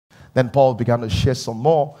Then Paul began to share some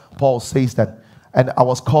more. Paul says that, and I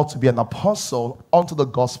was called to be an apostle unto the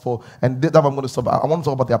gospel. And that I'm going to stop. I want to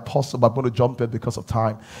talk about the apostle, but I'm going to jump in because of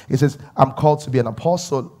time. He says, I'm called to be an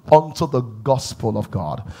apostle unto the gospel of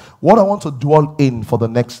God. What I want to dwell in for the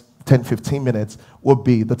next 10, 15 minutes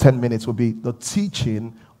the 10 minutes will be the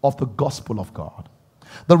teaching of the gospel of God.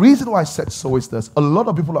 The reason why I said so is this. A lot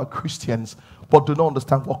of people are Christians, but do not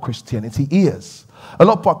understand what Christianity is. A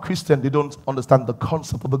lot of people are Christian, they don't understand the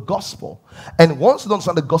concept of the gospel. And once you don't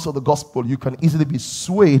understand the gospel, you can easily be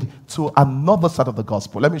swayed to another side of the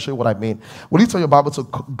gospel. Let me show you what I mean. Will you turn your Bible to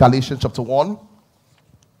Galatians chapter 1?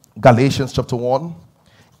 Galatians chapter 1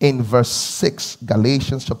 in verse 6.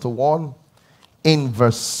 Galatians chapter 1 in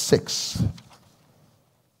verse 6.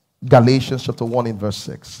 Galatians chapter 1 in verse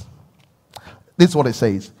 6. This is what it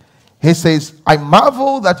says. He says, I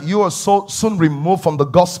marvel that you are so soon removed from the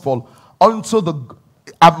gospel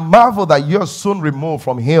I marvel that you are soon removed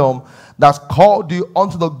from him that's called you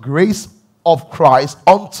unto the grace of Christ,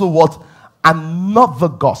 unto what? Another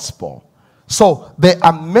gospel. So there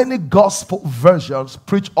are many gospel versions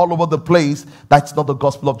preached all over the place. That's not the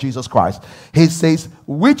gospel of Jesus Christ. He says,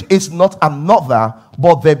 which is not another,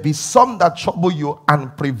 but there be some that trouble you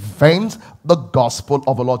and prevent the gospel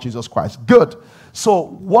of the Lord Jesus Christ. Good. So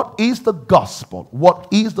what is the gospel? What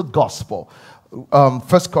is the gospel? 1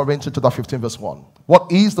 Corinthians chapter 15 verse 1.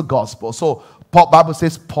 What is the gospel? So Bible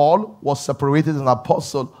says Paul was separated as an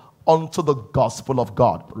apostle unto the gospel of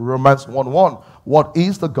God. Romans 1:1. What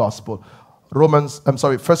is the gospel? 1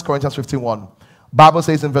 Corinthians 15:1. Bible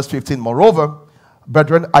says in verse 15, moreover,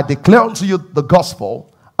 brethren, I declare unto you the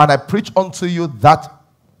gospel, and I preach unto you that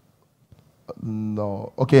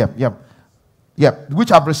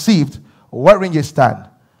which I've received, wherein ye stand,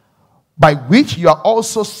 by which you are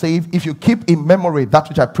also saved, if you keep in memory that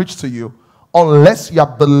which I preached to you, unless you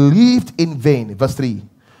have believed in vain. Verse 3.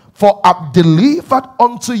 For I've delivered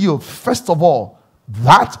unto you, first of all,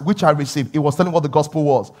 that which I received. It was telling what the gospel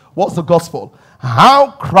was. What's the gospel?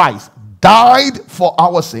 How Christ died for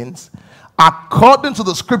our sins, according to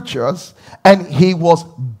the scriptures, and he was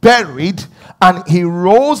buried, and he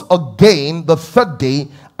rose again the third day,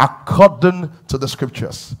 according to the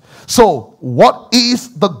scriptures. So, what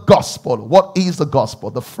is the gospel? What is the gospel?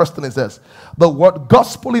 The first thing is this. The word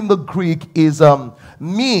gospel in the Greek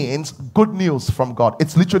means good news from God.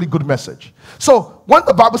 It's literally good message. So, when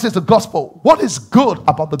the Bible says the gospel, what is good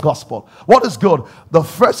about the gospel? What is good? The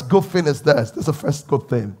first good thing is this. This is the first good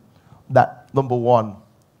thing. That, number one,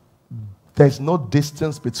 there's no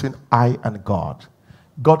distance between I and God.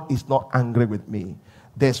 God is not angry with me.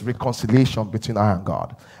 There's reconciliation between I and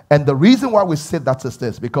God. And the reason why we say that is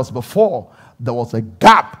this, because before there was a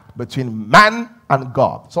gap between man and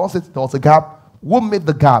God. Someone says there was a gap. Who made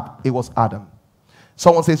the gap? It was Adam.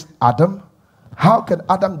 Someone says, Adam? How can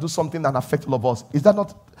Adam do something that affects all of us? Is that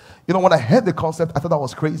not, when I heard the concept, I thought that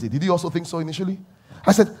was crazy. Did you also think so initially?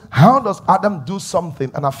 I said, how does Adam do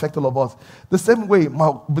something and affect all of us? The same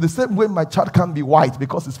way my child can't be white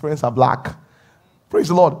because his parents are black. Praise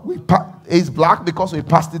the Lord. He's black because we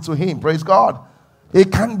passed it to him. Praise God. It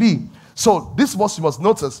can be. So this is what you must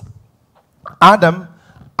notice. Adam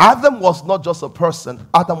was not just a person.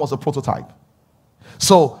 Adam was a prototype.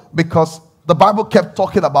 So because the Bible kept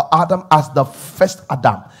talking about Adam as the first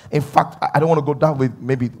Adam. In fact, I don't want to go down with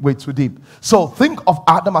maybe way too deep. So think of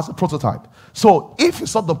Adam as a prototype. So if you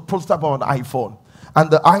saw the prototype of an iPhone, and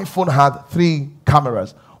the iPhone had 3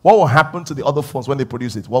 cameras, what will happen to the other phones when they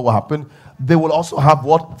produce it? What will happen? They will also have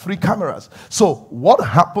what? 3 cameras. So what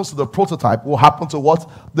happens to the prototype will happen to what?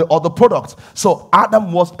 The other product. So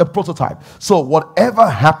Adam was a prototype. So whatever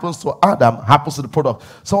happens to Adam happens to the product.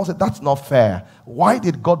 Someone said, that's not fair. Why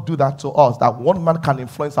did God do that to us? That one man can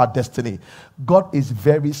influence our destiny. God is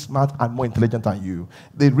very smart and more intelligent than you.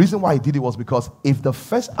 The reason why he did it was because if the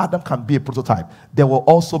first Adam can be a prototype, there will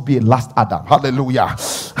also be a last Adam. Hallelujah.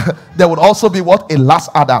 There would also be what? A last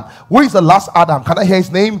Adam. Who is the last Adam? Can I hear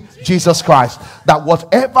his name? Jesus Christ. That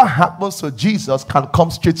whatever happens to Jesus can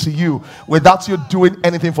come straight to you without you doing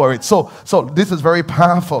anything for it. So this is very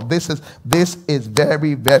powerful. This is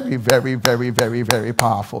very, very, very, very, very, very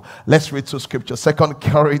powerful. Let's read 2 scriptures. 2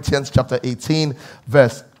 Corinthians chapter 5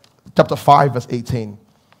 verse 18.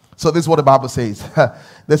 So this is what the Bible says.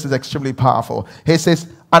 This is extremely powerful. He says,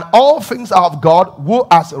 and all things are of God, who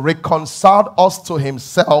has reconciled us to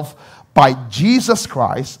himself by Jesus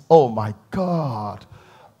Christ. Oh my God.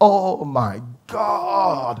 Oh my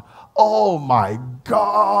God. Oh my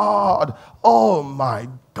God. Oh my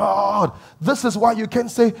God. This is why you can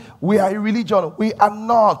say we are a religion. We are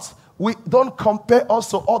not. We don't compare us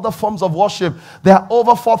to other forms of worship. There are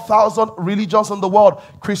over 4,000 religions in the world.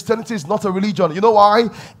 Christianity is not a religion. You know why?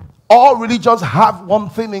 all religions have one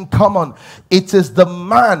thing in common. It is the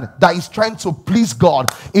man that is trying to please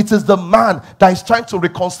God. It is the man that is trying to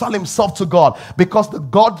reconcile himself to God, because the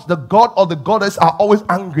god or the goddess are always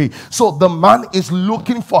angry. So the man is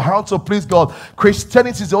looking for how to please God.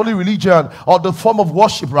 Christianity is the only religion, or the form of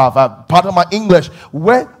worship rather, pardon my English,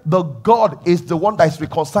 where the God is the one that is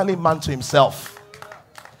reconciling man to himself.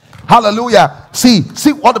 Hallelujah. See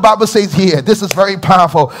what the Bible says here. This is very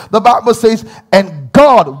powerful. The Bible says, and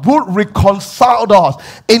God will reconcile us.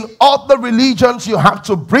 In other religions, you have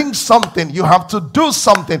to bring something, you have to do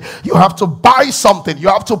something, you have to buy something, you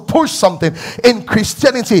have to push something. In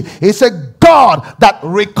Christianity, it's a God that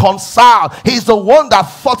reconciled. He's the one that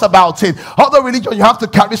thought about it. Other religion, you have to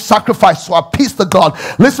carry sacrifice to appease the God.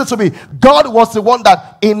 Listen to me. God was the one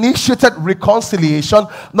that initiated reconciliation.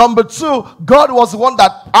 Number two, God was the one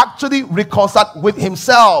that actually reconciled with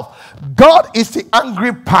himself. God is the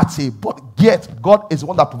angry party, but yet God is the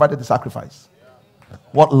one that provided the sacrifice.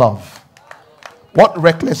 What love. What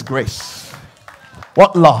reckless grace.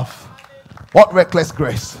 What love. What reckless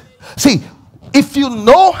grace. See, if you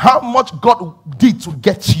know how much God did to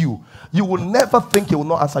get you, you will never think he will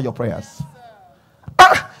not answer your prayers.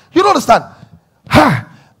 You don't understand.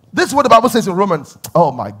 This is what the Bible says in Romans.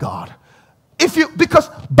 Oh my God. Because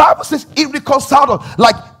Bible says he reconciled us.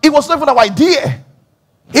 Like it was not even our idea.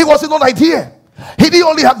 It wasn't an idea. He didn't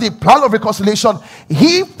only have the plan of reconciliation,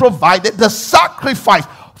 he provided the sacrifice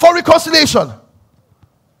for reconciliation.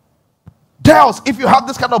 Girls, if you have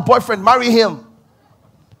this kind of boyfriend, marry him.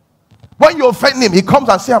 When you offend him, he comes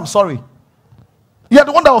and says, I'm sorry. You're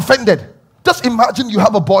the one that offended. Just imagine you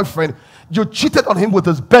have a boyfriend, you cheated on him with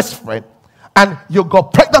his best friend, and you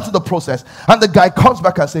got pregnant in the process, and the guy comes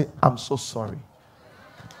back and says, I'm so sorry.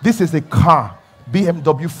 This is a car,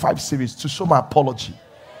 BMW 5 Series, to show my apology.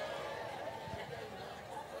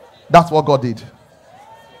 That's what God did.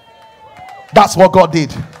 That's what God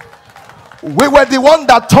did. We were the one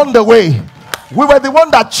that turned away. We were the one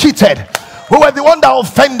that cheated. We were the one that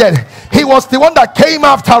offended. He was the one that came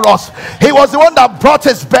after us. He was the one that brought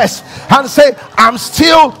his best and said, I'm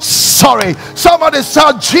still sorry. Somebody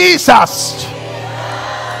shout, Jesus.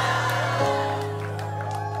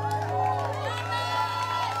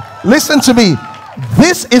 Listen to me.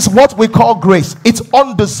 This is what we call grace. It's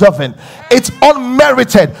undeserving. It's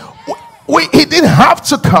unmerited. He didn't have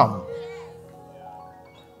to come.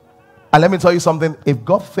 And let me tell you something. If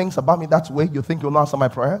God thinks about me that way, you think you'll not answer my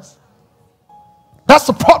prayers? That's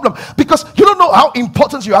the problem. Because you don't know how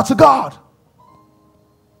important you are to God.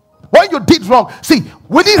 When you did wrong, see,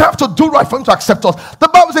 we didn't have to do right for him to accept us. The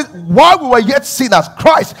Bible says, while we were yet sinners,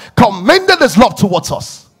 Christ commended his love towards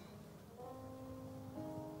us.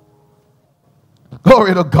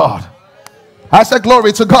 Glory to God. I said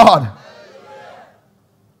glory to God.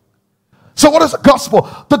 So what is the gospel?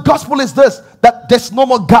 The gospel is this, that there's no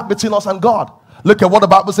more gap between us and God. Look at what the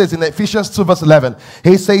Bible says in Ephesians 2 verse 11.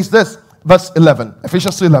 He says this, verse 11,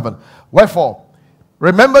 Ephesians 2:11. Wherefore,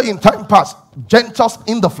 remember in time past, Gentiles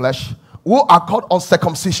in the flesh, who are called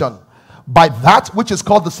uncircumcision, by that which is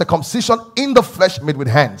called the circumcision in the flesh made with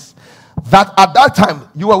hands, that at that time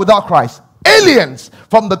you were without Christ, aliens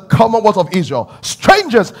from the commonwealth of Israel,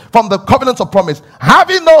 strangers from the covenant of promise,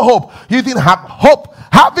 having no hope. You didn't have hope,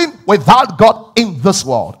 having without God in this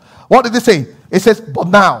world. What did it say? It says, but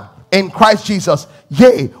now in Christ Jesus,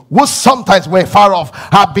 yea, who sometimes were far off,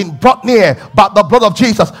 have been brought near by the blood of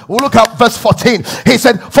Jesus. We'll look at verse 14. He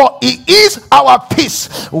said, for he is our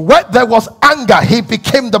peace. Where there was anger, he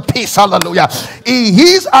became the peace. Hallelujah. He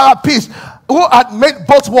is our peace, who had made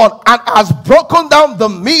both one and has broken down the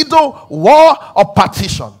middle wall of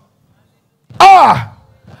partition.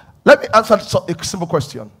 Let me answer a simple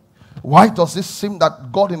question. Why does it seem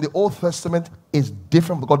that God in the Old Testament is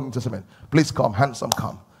different from God in the New Testament? Please come, handsome,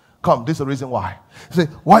 come. Come, this is the reason why. You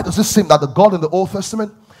say, why does it seem that the God in the Old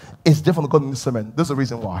Testament is different from God in the New Testament? This is the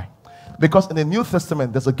reason why. Because in the New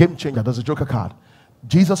Testament, there's a game changer, there's a joker card.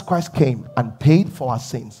 Jesus Christ came and paid for our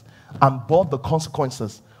sins and bore the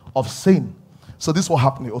consequences of sin. So this is what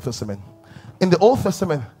happened in the Old Testament. In the Old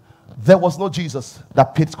Testament, there was no Jesus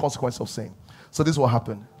that paid the consequence of sin. So this is what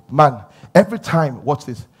happened. Man, every time, watch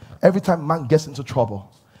this, every time man gets into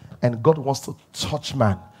trouble and God wants to touch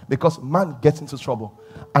man, because man gets into trouble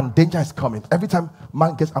and danger is coming. Every time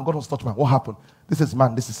man gets, and God wants to touch man, what happened? This is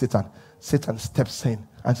man, this is Satan. Satan steps in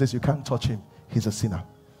and says, you can't touch him, he's a sinner.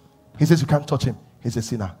 He says, you can't touch him, he's a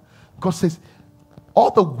sinner. God says,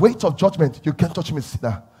 all the weight of judgment, you can't touch him, he's a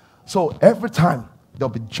sinner. So every time there'll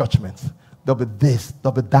be judgment, there'll be this,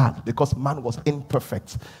 there'll be that, because man was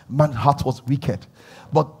imperfect. Man's heart was wicked.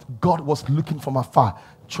 But God was looking from afar,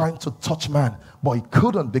 trying to touch man, but he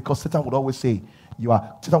couldn't, because Satan would always say,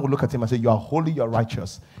 Satan will look at him and say, you are holy, you are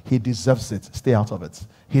righteous. He deserves it. Stay out of it.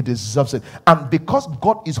 He deserves it. And because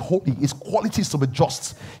God is holy, his quality is to be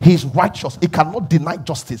just. He is righteous. He cannot deny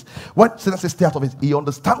justice. When Satan says stay out of it, he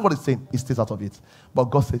understands what he's saying. He stays out of it. But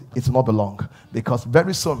God said it will not be long. Because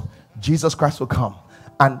very soon, Jesus Christ will come.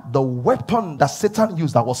 And the weapon that Satan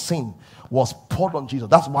used, that was sin, was poured on Jesus.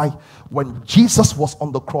 That's why when Jesus was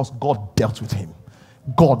on the cross, God dealt with him.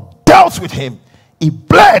 God dealt with him. He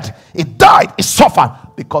bled, he died, he suffered.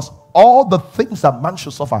 Because all the things that man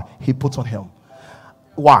should suffer, he put on him.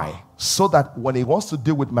 Why? So that when he wants to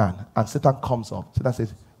deal with man and Satan comes up, Satan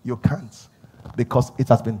says, you can't. Because it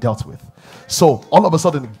has been dealt with. So all of a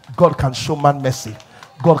sudden, God can show man mercy.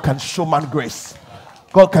 God can show man grace.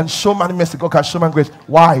 God can show man mercy. God can show man grace.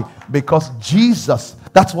 Why? Because Jesus,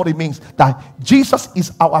 that's what it means. That Jesus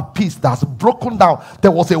is our peace that has broken down.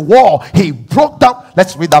 There was a wall. He broke down.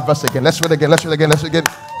 Let's read that verse again. Let's read again.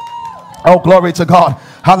 Oh, glory to God.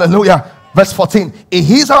 Hallelujah. Verse 14.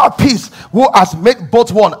 He is our peace, who has made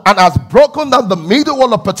both one and has broken down the middle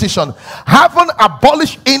wall of partition, having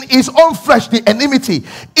abolished in his own flesh the enmity,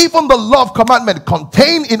 even the law of commandment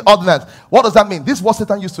contained in ordinance. What does that mean? This is what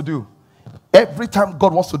Satan used to do. Every time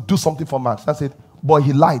God wants to do something for man, Satan said, boy,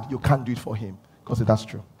 he lied. You can't do it for him. Because that's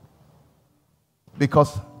true.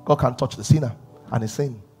 Because God can't touch the sinner and his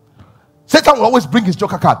sin. Satan will always bring his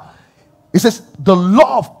joker card. He says, the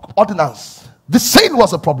law of ordinance, the sin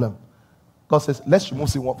was a problem. God says, let's remove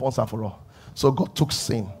sin once and for all. So God took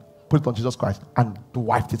sin, put it on Jesus Christ, and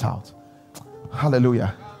wiped it out.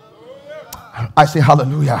 Hallelujah. I say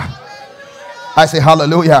hallelujah. I say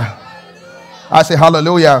hallelujah. I say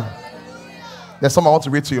hallelujah. There's something I want to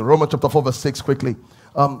read to you. Romans chapter 4 verse 6 quickly.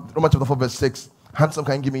 Romans chapter 4 verse 6. Handsome,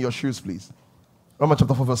 can you give me your shoes, please? Romans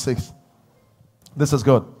chapter 4 verse 6. This is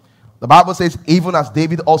good. The Bible says, even as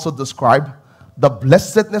David also described the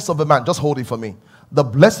blessedness of a man. Just hold it for me. The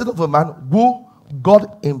blessed of a man who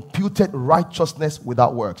God imputed righteousness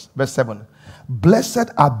without works. Verse 7. Blessed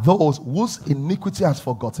are those whose iniquity has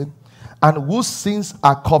forgotten and whose sins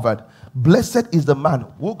are covered. Blessed is the man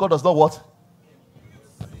who God does not what?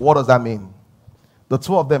 What does that mean? The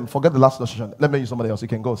two of them, forget the last illustration. Let me use somebody else. You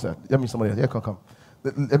can go, sir. Let me use somebody else. Yeah, come.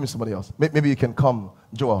 Let me use somebody else. Maybe you can come,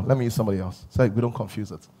 Joel. Let me use somebody else. So we don't confuse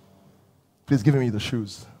it. Please give me the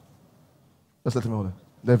shoes. Just let me hold it.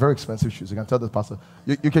 They're very expensive shoes. You can tell the pastor.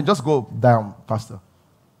 You can just go down, pastor.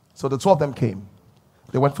 So the two of them came.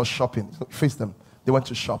 They went for shopping. Face them. They went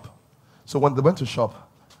to shop. So when they went to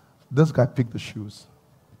shop, this guy picked the shoes,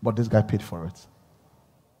 but this guy paid for it.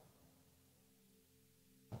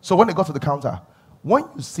 So when they got to the counter, when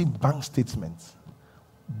you see bank statements,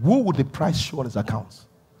 who would the price show on his account?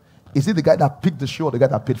 Is it the guy that picked the shoe or the guy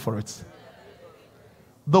that paid for it?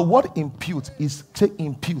 The word impute is to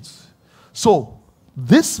impute. So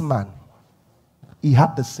this man, he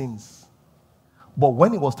had the sins. But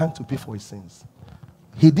when it was time to pay for his sins,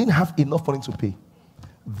 he didn't have enough money to pay.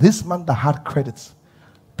 This man that had credits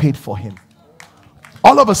paid for him.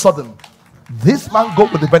 All of a sudden, this man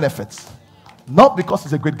got with the benefits. Not because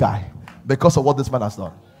he's a great guy, because of what this man has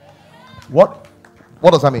done. What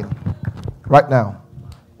does that mean? Right now,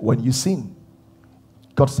 when you sin,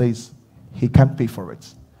 God says he can't pay for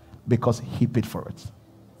it because he paid for it.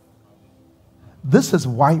 This is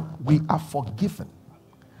why we are forgiven.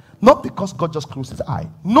 Not because God just closed his eye.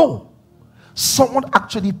 No. Someone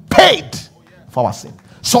actually paid for our sin.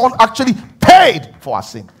 Someone actually paid for our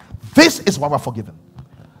sin. This is why we're forgiven.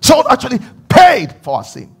 Someone actually paid for our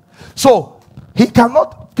sin. So, he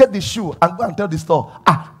cannot get the shoe and go and tell the store,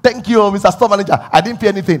 thank you, Mr. Store Manager, I didn't pay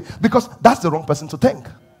anything. Because that's the wrong person to thank.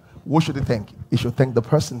 Who should he thank? He should thank the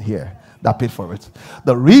person here that paid for it.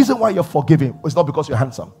 The reason why you're forgiven is not because you're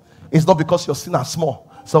handsome. It's not because your sin are small.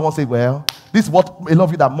 Someone say, well, this is what I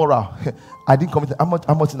love you that moral. I didn't commit. How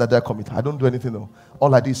much sin did I commit? I don't do anything though.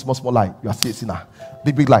 All I do is small lie. You are still a sinner.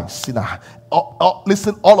 Big lie, sinner.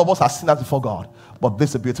 Listen, all of us are sinners before God. But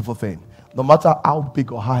this is a beautiful thing. No matter how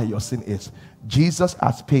big or high your sin is, Jesus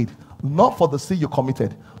has paid, not for the sin you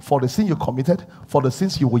committed, for the sin you committed, for the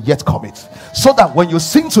sins you will yet commit. So that when you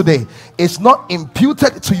sin today, it's not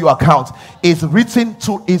imputed to your account, it's written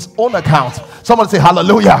to his own account. Someone say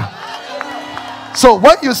hallelujah. So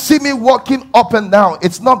when you see me walking up and down,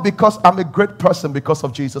 it's not because I'm a great person, because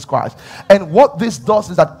of Jesus Christ. And what this does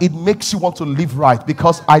is that it makes you want to live right,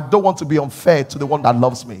 because I don't want to be unfair to the one that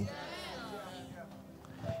loves me.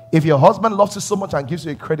 If your husband loves you so much and gives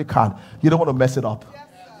you a credit card, you don't want to mess it up.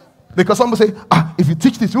 Because someone say, if you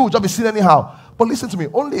teach this, you will just be seen anyhow. But listen to me,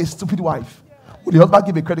 only a stupid wife would the husband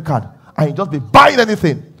give a credit card and you just be buying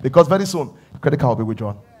anything, because very soon, credit card will be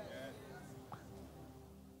withdrawn.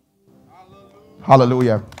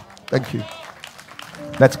 Hallelujah. Thank you.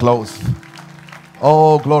 Let's close.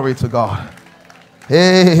 Oh, glory to God.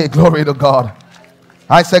 Hey, glory to God.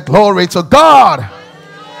 I said glory to God.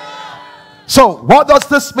 So what does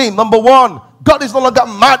this mean? Number one, God is no longer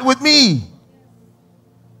mad with me.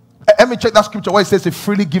 Let me check that scripture where it says he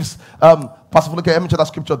freely gives. Pastor Fuluke, let me check that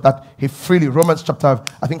scripture that he freely, Romans chapter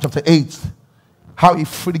 8, how he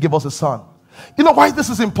freely gave us a son. You know why this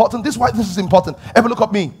is important? This is why this is important. Ever look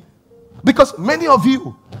at me. Because many of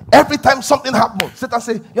you, every time something happens, Satan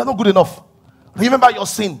say, you're not good enough. Remember your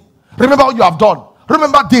sin. Remember what you have done.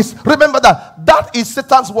 Remember this. Remember that. That is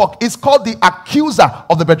Satan's work. It's called the accuser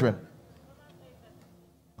of the brethren.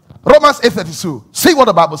 Romans 8:32. See what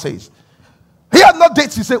the Bible says. He had no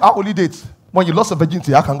dates. He said, I only date. When you lost a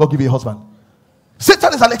virginity, how can God give you a husband?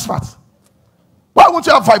 Satan is an expert. Why won't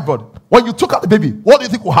you have fibroid? When you took out the baby, what do you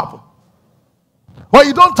think will happen? When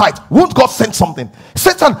you don't tithe, won't God send something?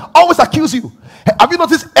 Satan always accuses you. Have you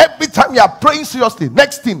noticed every time you are praying seriously,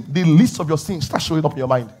 next thing, the list of your sins starts showing up in your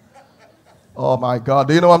mind? Oh my God,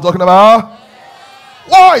 do you know what I'm talking about?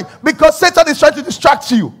 Why? Because Satan is trying to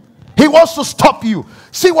distract you. He wants to stop you.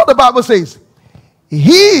 See what the Bible says.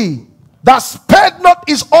 He that spared not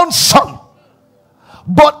his own son,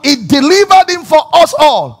 but he delivered him for us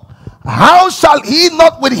all, how shall he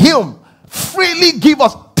not with him freely give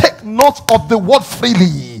us? Take note of the word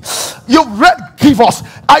freely. You read give us.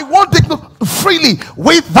 I want it freely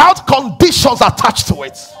without conditions attached to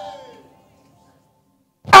it.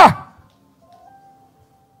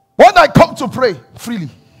 When I come to pray, freely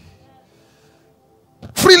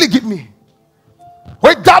give me.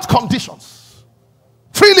 Without conditions.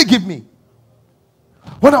 Freely give me.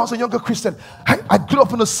 When I was a younger Christian, I grew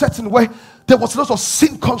up in a setting where there was a lot of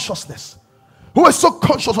sin consciousness. We were so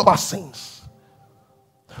conscious of our sins.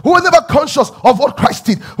 We were never conscious of what Christ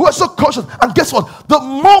did. We were so conscious. And guess what? The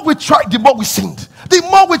more we tried, the more we sinned. The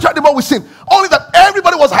more we tried, the more we sinned. Only that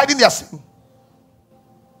everybody was hiding their sin.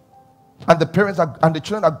 And the parents and the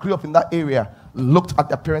children that grew up in that area looked at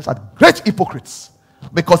their parents as great hypocrites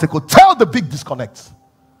because they could tell the big disconnect.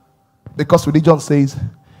 Because religion says,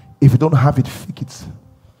 if you don't have it, fake it.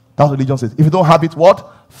 That's what religion says. If you don't have it,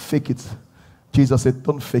 what? Fake it. Jesus said,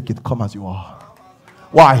 don't fake it. Come as you are.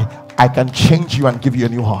 Why? I can change you and give you a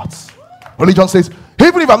new heart. Religion says,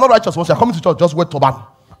 even if I'm not righteous, once you're coming to church, just wear turban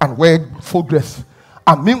and wear full dress.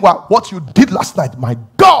 And meanwhile, what you did last night, my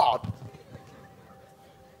God.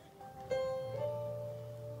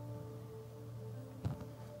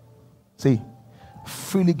 See,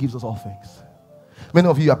 freely gives us all things. Many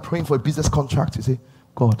of you are praying for a business contract. You say,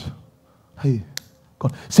 God, hey,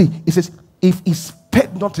 God. See, it says, if he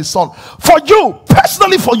spared not his son, for you,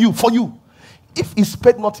 personally for you. If he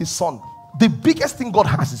spared not his son, the biggest thing God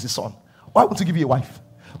has is his son. Why won't he give you a wife?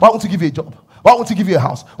 Why won't he give you a job? Why won't he give you a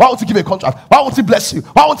house? Why won't he give you a contract? Why won't he bless you?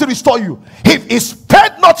 Why won't he restore you? If he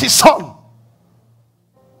spared not his son,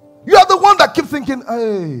 you are the one that keeps thinking,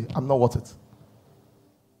 hey, I'm not worth it.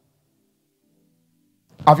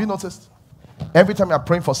 Have you noticed? Every time you're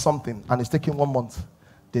praying for something and it's taking 1 month,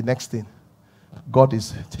 the next thing, God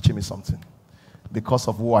is teaching me something because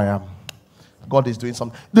of who I am. God is doing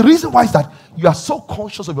something. The reason why is that you are so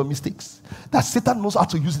conscious of your mistakes that Satan knows how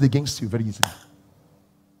to use it against you very easily.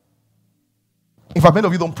 In fact, many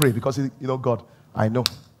of you don't pray because, you know, God, I know.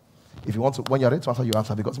 If you want to, when you're ready to answer, you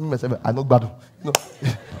answer. Because me, myself, I know bad. You know,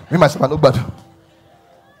 me, myself, I know bad.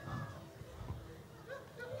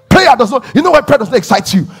 Prayer does not, you know why prayer does not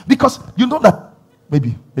excite you? Because you know that,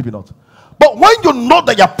 maybe not. But when you know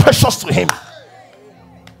that you're precious to him,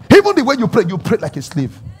 even the way you pray like a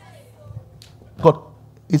slave. God,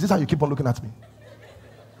 is this how you keep on looking at me?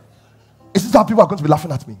 Is this how people are going to be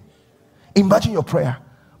laughing at me? Imagine your prayer.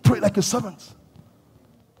 Pray like a servant.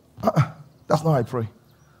 That's not how I pray.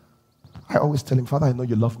 I always tell him, Father, I know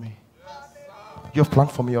you love me. You have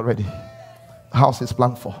planned for me already. House is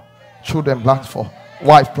planned for. Children planned for.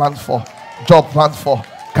 Wife planned for. Job planned for.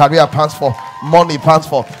 Career planned for. Money planned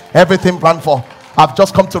for. Everything planned for. I've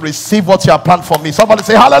just come to receive what you have planned for me. Somebody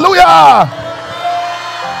say hallelujah.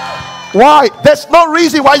 Why? There's no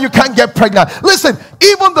reason why you can't get pregnant. Listen,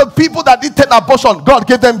 even the people that did 10 abortion, God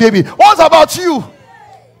gave them baby. What about you?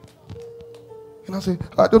 And I say,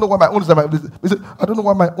 I don't know why my own is like this. I don't know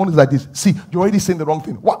why my own is like this. See, you're already saying the wrong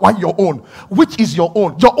thing. Why your own? Which is your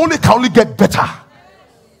own? Your own can only get better.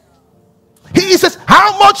 He says,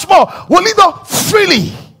 how much more will he not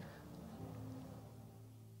freely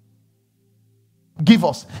give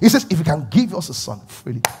us? He says, if he can give us a son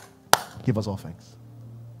freely, give us all things.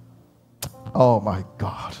 Oh my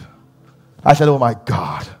God. I said, oh my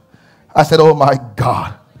God. I said, oh my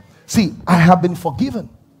God. See, I have been forgiven.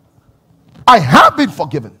 I have been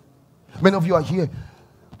forgiven. Many of you are here.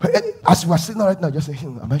 As you are sitting right now, just say,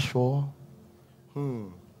 am I sure?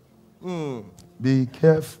 Be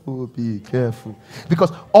careful, be careful.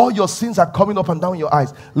 Because all your sins are coming up and down your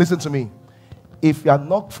eyes. Listen to me. If you are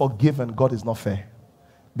not forgiven, God is not fair.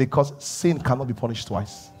 Because sin cannot be punished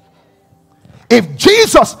twice. If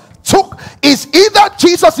Jesus it's either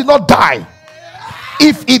Jesus did not die.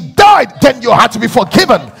 If he died, then you had to be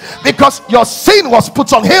forgiven. Because your sin was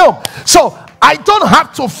put on him. So I don't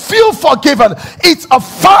have to feel forgiven. It's a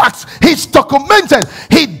fact. It's documented.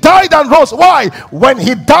 He died and rose. Why? When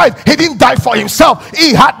he died, he didn't die for himself.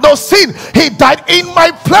 He had no sin. He died in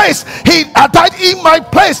my place. He died in my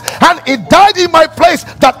place. And he died in my place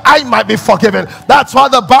that I might be forgiven. That's why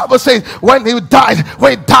the Bible says when he died,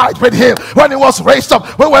 we died with him. When he was raised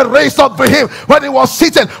up, we were raised up with him. When he was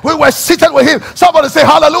seated, we were seated with him. Somebody say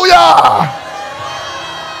hallelujah.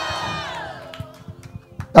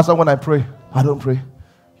 That's why when I pray, I don't pray.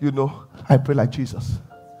 I pray like Jesus.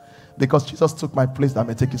 Because Jesus took my place that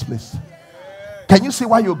may take his place. Can you see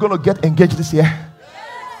why you're going to get engaged this year?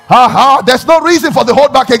 There's no reason for the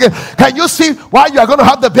hold back again. Can you see why you are going to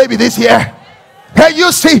have the baby this year? Can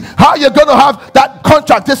you see how you're going to have that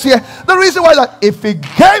contract this year? The reason why that if he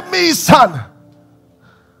gave me his son.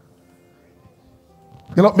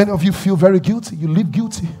 Many of you feel very guilty. You live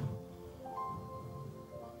guilty.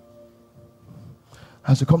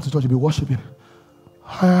 As you come to church, you'll be worshiping.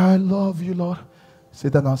 I love you, Lord.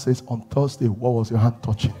 Satan now says, on Thursday, what was your hand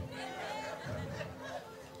touching?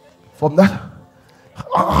 From that,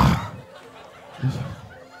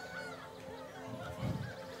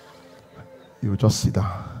 you will just sit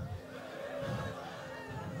down.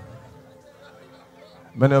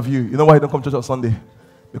 Many of you know why you don't come to church on Sunday?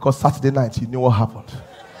 Because Saturday night, you knew what happened.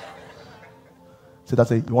 So that's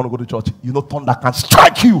it. You want to go to church. Thunder can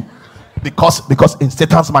strike you. Because in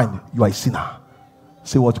Satan's mind, you are a sinner.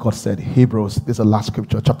 See what God said. Hebrews, this is the last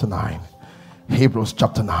scripture, chapter 9. Hebrews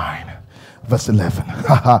chapter 9, verse 11.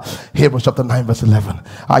 Hebrews chapter 9, verse 11.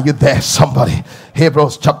 Are you there, somebody?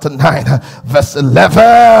 Hebrews chapter 9, verse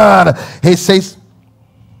 11. He says,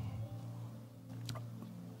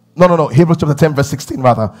 No. Hebrews chapter 10, verse 16,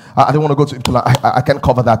 rather. I don't want to go to, I can't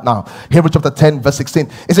cover that now. Hebrews chapter 10, verse 16.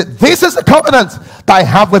 He said, this is the covenant that I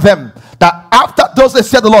have with them, that after those that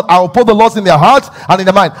said the Lord, I will put the laws in their hearts and in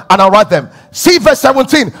their mind, and I'll write them. See verse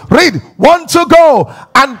 17. Read. 1 to go.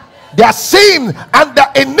 And their sin and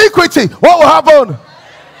their iniquity, what will happen?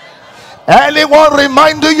 Anyone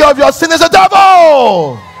reminding you of your sin is a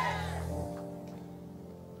devil.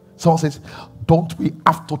 Someone says, don't we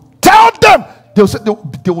have to tell them? They will say, you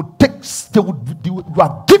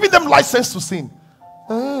are giving them license to sin.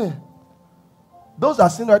 Those that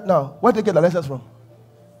sin right now, where do they get the license from?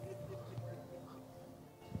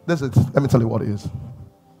 Let me tell you what it is.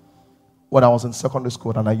 When I was in secondary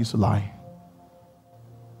school and I used to lie,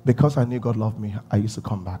 because I knew God loved me, I used to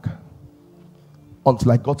come back.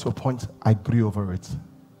 Until I got to a point, I grew over it.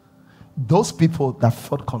 Those people that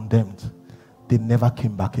felt condemned, they never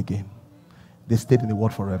came back again. They stayed in the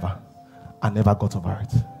world forever. I never got over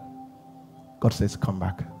it. God says, come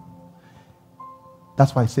back.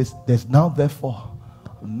 That's why it says, there's now therefore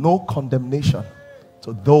no condemnation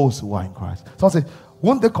to those who are in Christ. So I say,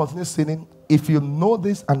 won't they continue sinning? If you know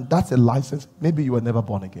this and that's a license, maybe you were never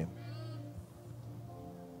born again.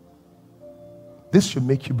 This should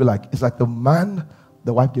make you be like, it's like the man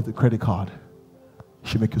the wife gave the credit card. It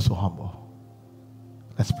should make you so humble.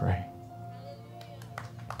 Let's pray.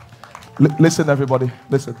 Listen, everybody,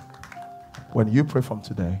 listen. When you pray from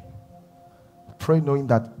today, pray knowing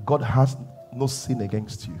that God has no sin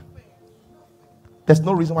against you. There's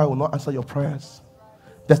no reason why I will not answer your prayers.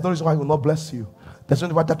 There's no reason why I will not bless you. There's no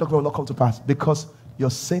reason why that document will not come to pass. Because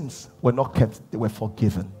your sins were not kept, they were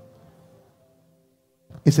forgiven.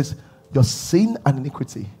 It says, your sin and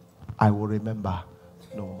iniquity I will remember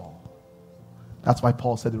no more. That's why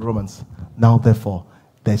Paul said in Romans, now therefore,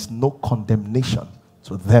 there's no condemnation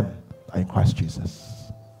to them that are in Christ Jesus.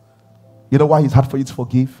 You know why it's hard for you to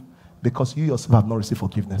forgive? Because you yourself have not received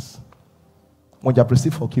forgiveness. When you have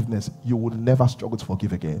received forgiveness, you will never struggle to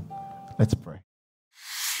forgive again. Let's pray.